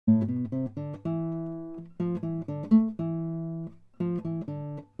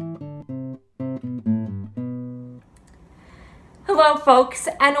Hello, folks,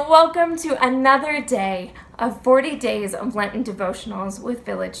 and welcome to another day of 40 days of Lenten devotionals with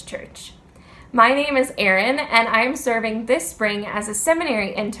Village Church. My name is Erin, and I am serving this spring as a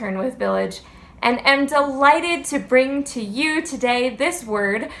seminary intern with Village, and am delighted to bring to you today this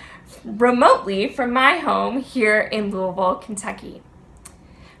word remotely from my home here in Louisville, Kentucky.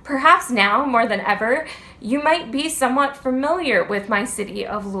 Perhaps now, more than ever, you might be somewhat familiar with my city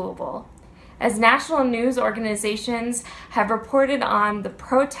of Louisville, as national news organizations have reported on the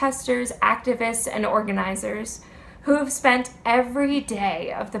protesters, activists, and organizers who have spent every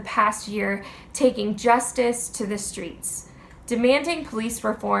day of the past year taking justice to the streets, demanding police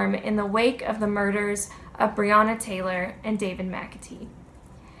reform in the wake of the murders of Breonna Taylor and David McAtee.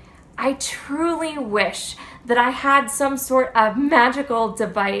 I truly wish that I had some sort of magical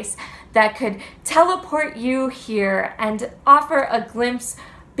device that could teleport you here and offer a glimpse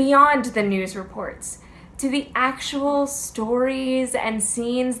beyond the news reports to the actual stories and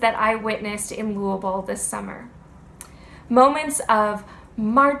scenes that I witnessed in Louisville this summer. Moments of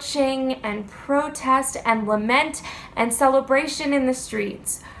marching and protest and lament and celebration in the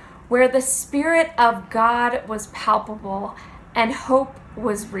streets, where the Spirit of God was palpable and hope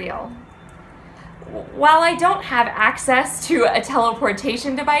was real. While I don't have access to a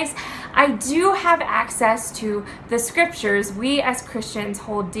teleportation device, I do have access to the scriptures we as Christians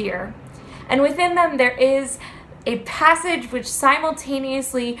hold dear. And within them there is a passage which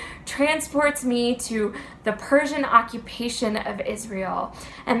simultaneously transports me to the Persian occupation of Israel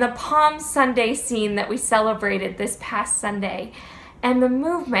and the Palm Sunday scene that we celebrated this past Sunday, and the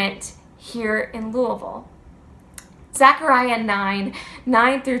movement here in Louisville. Zechariah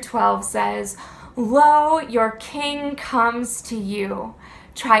 9 through 12 says, "Lo, your king comes to you.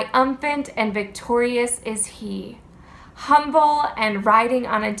 Triumphant and victorious is he, humble and riding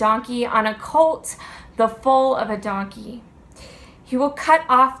on a donkey, on a colt, the foal of a donkey. He will cut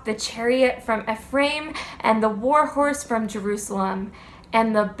off the chariot from Ephraim and the war horse from Jerusalem,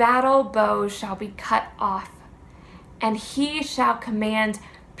 and the battle bow shall be cut off. And he shall command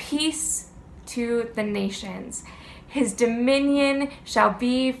peace to the nations. His dominion shall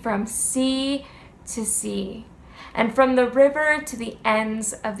be from sea to sea, and from the river to the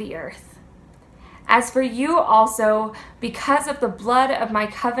ends of the earth. As for you also, because of the blood of my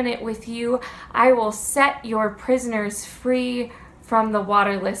covenant with you, I will set your prisoners free from the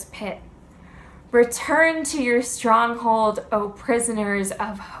waterless pit. Return to your stronghold, O prisoners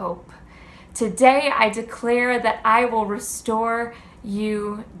of hope. Today I declare that I will restore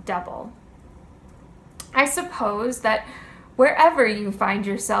you double." I suppose that wherever you find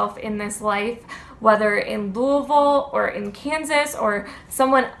yourself in this life, whether in Louisville or in Kansas or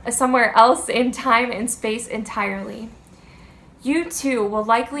somewhere else in time and space entirely, you too will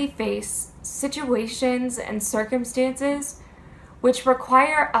likely face situations and circumstances which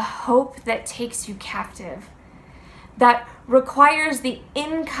require a hope that takes you captive, that requires the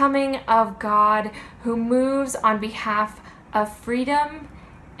incoming of God who moves on behalf of freedom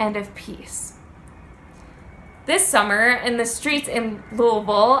and of peace. This summer, in the streets in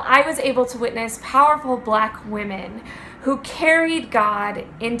Louisville, I was able to witness powerful Black women who carried God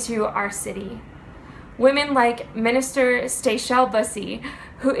into our city. Women like Minister Stachel Bussey,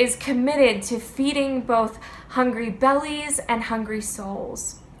 who is committed to feeding both hungry bellies and hungry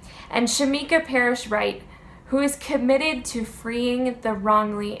souls, and Shamika Parrish Wright, who is committed to freeing the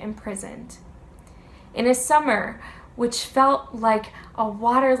wrongly imprisoned. In a summer which felt like a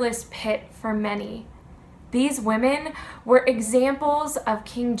waterless pit for many, these women were examples of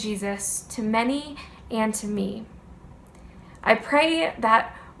King Jesus to many and to me. I pray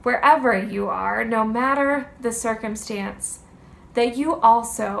that wherever you are, no matter the circumstance, that you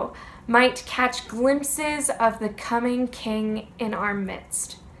also might catch glimpses of the coming King in our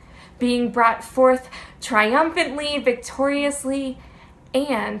midst, being brought forth triumphantly, victoriously,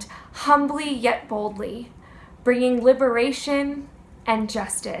 and humbly yet boldly, bringing liberation and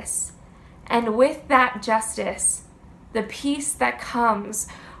justice. And with that justice, the peace that comes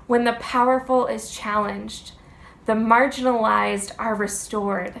when the powerful is challenged, the marginalized are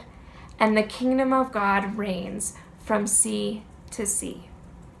restored, and the kingdom of God reigns from sea to sea.